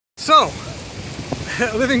So,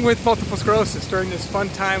 living with multiple sclerosis during this fun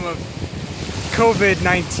time of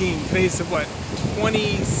COVID-19. Today's what,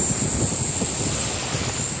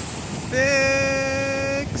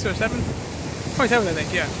 26 or 7? 27, I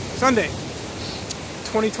think, yeah. Sunday,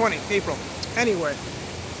 2020, April. Anyway,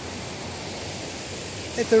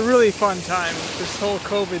 it's a really fun time, this whole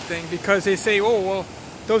COVID thing, because they say, oh, well,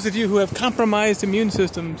 those of you who have compromised immune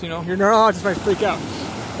systems, you know, your neurologists might freak out.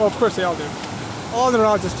 Well, of course they all do. All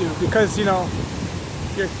neurologists do, because, you know,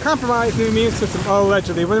 you're compromised the immune system,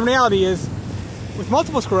 allegedly. When the reality is, with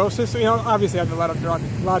multiple sclerosis, you know, obviously I have a lot of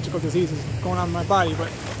neurological diseases going on in my body,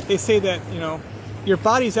 but they say that, you know, your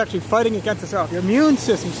body's actually fighting against itself. Your immune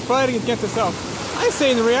system's fighting against itself. I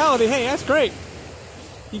say in the reality, hey, that's great.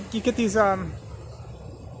 You get these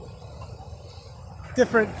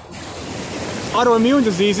different autoimmune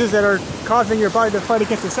diseases that are causing your body to fight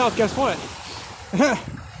against itself. Guess what?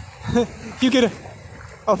 You get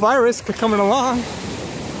a virus coming along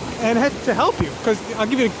and it has to help you. Because I'll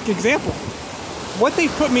give you an example. What they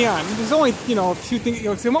put me on, there's only, you know, a few things. You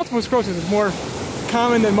know, so multiple sclerosis is more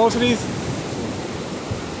common than most of these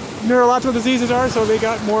neurological diseases are, so they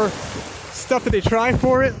got more stuff that they try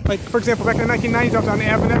for it. Like, for example, back in the 1990s, I was on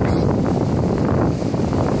Avonex.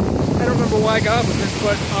 I don't remember why I got up with this,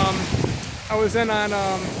 but I was then on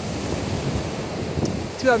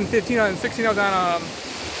 2015, 2016, I was on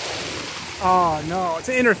oh no, it's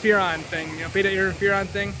an interferon thing, you know, beta interferon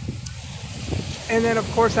thing. And then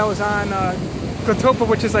of course I was on Glatopa,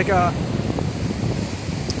 which is like a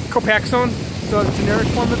Copaxone, so the generic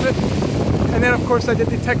form of it. And then of course I did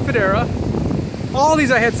the Tecfidera. All these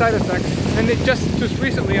I had side effects, and it just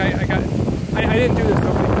recently I didn't do this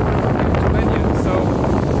though, so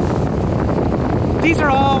these are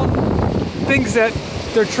all things that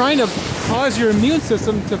they're trying to cause your immune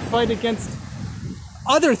system to fight against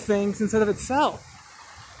other things instead of itself.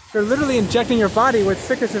 They're literally injecting your body with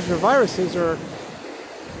sicknesses or viruses, or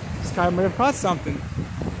this guy might have caught something.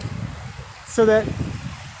 So that,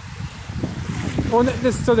 well,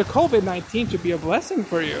 so the COVID-19 should be a blessing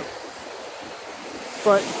for you.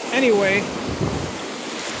 But anyway,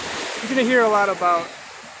 you're going to hear a lot about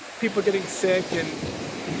people getting sick and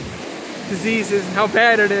diseases and how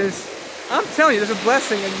bad it is. I'm telling you, there's a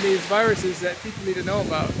blessing in these viruses that people need to know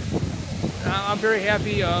about. I'm very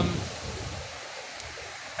happy.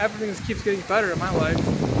 Everything just keeps getting better in my life.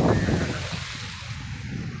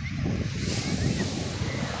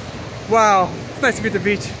 Wow, it's nice to be at the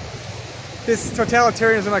beach. This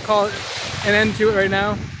totalitarianism, I call it, an end to it right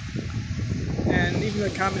now. And even the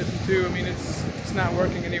communism too. I mean, it's not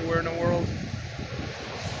working anywhere in the world.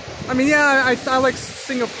 I mean, yeah, I like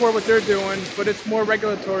Singapore, what they're doing, but it's more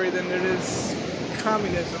regulatory than it is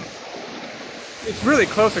communism. It's really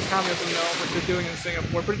close to communism, though, what they're doing in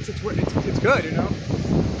Singapore, but it's good, you know?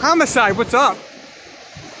 Homicide, what's up?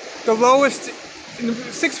 The lowest, in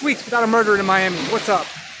 6 weeks without a murder in Miami, what's up?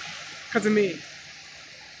 Because of me.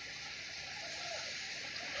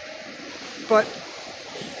 But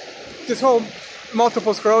this whole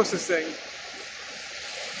multiple sclerosis thing,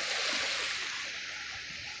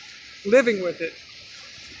 living with it,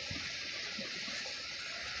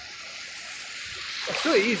 it's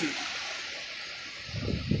really easy.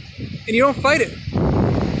 And you don't fight it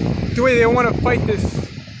the way they want to fight this.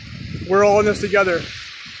 We're all in this together.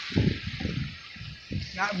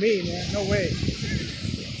 Not me, man. No way.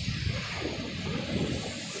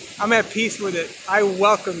 I'm at peace with it. I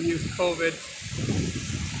welcome you, COVID.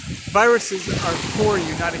 Viruses are for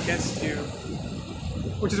you, not against you.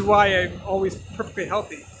 Which is why I'm always perfectly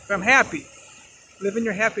healthy. But I'm happy. Live in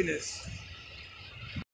your happiness.